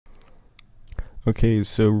Okay,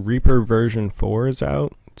 so Reaper version 4 is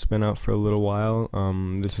out. It's been out for a little while.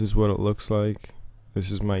 This is what it looks like. This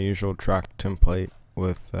is my usual track template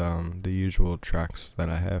with the usual tracks that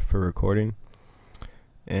I have for recording.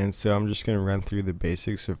 And so I'm just going to run through the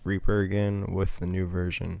basics of Reaper again with the new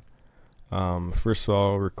version. First of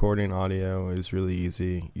all, recording audio is really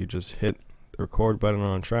easy. You just hit the record button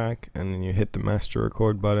on a track, and then you hit the master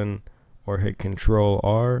record button or hit Control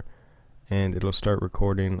R, and it'll start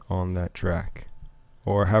recording on that track.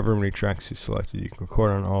 Or however many tracks you selected, you can record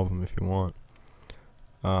on all of them if you want.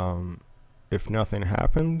 If nothing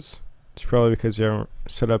happens, it's probably because you haven't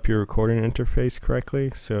set up your recording interface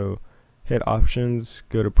correctly. So hit Options,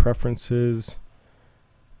 go to Preferences,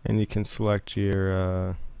 and you can select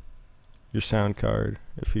your sound card.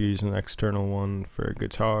 If you use an external one for a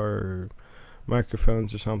guitar or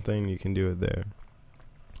microphones or something, you can do it there.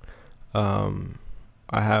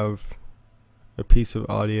 I have a piece of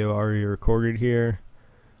audio already recorded here.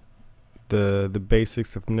 The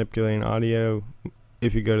basics of manipulating audio: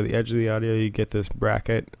 if you go to the edge of the audio, you get this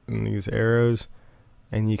bracket and these arrows,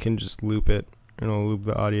 and you can just loop it, and it'll loop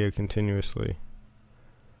the audio continuously.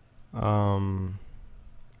 To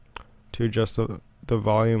adjust the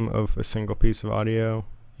volume of a single piece of audio,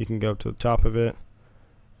 you can go up to the top of it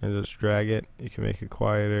and just drag it. You can make it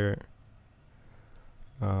quieter.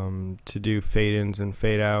 To do fade-ins and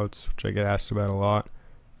fade-outs, which I get asked about a lot,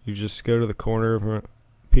 you just go to the corner of a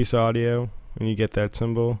piece of audio and you get that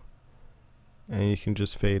symbol, and you can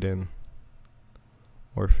just fade in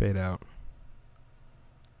or fade out.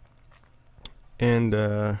 And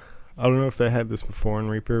I don't know if they had this before in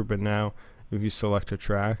Reaper, but now if you select a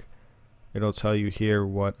track, it'll tell you here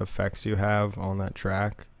what effects you have on that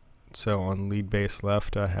track. So on lead bass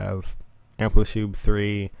left, I have amplitude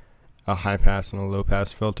 3, a high pass and a low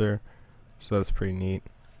pass filter, so that's pretty neat.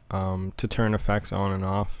 To turn effects on and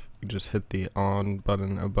off, you just hit the on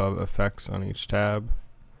button above effects on each tab.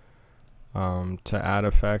 To add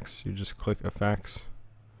effects, you just click effects,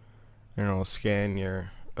 and it'll scan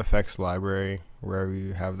your effects library wherever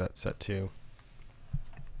you have that set to,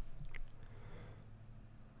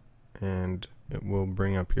 and it will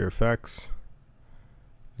bring up your effects.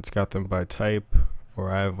 It's got them by type,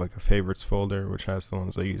 or I have like a favorites folder which has the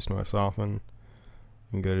ones I use most often.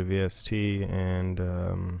 You can go to VST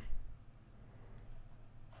and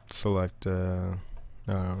select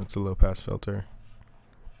it's a low pass filter,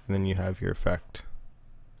 and then you have your effect.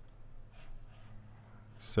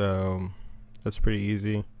 So that's pretty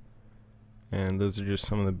easy, and those are just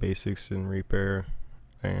some of the basics in Reaper.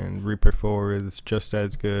 And Reaper 4 is just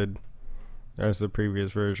as good as the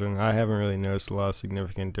previous version. I haven't really noticed a lot of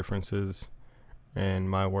significant differences in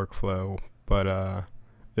my workflow, but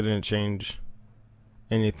it didn't change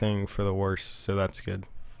anything for the worse, so that's good.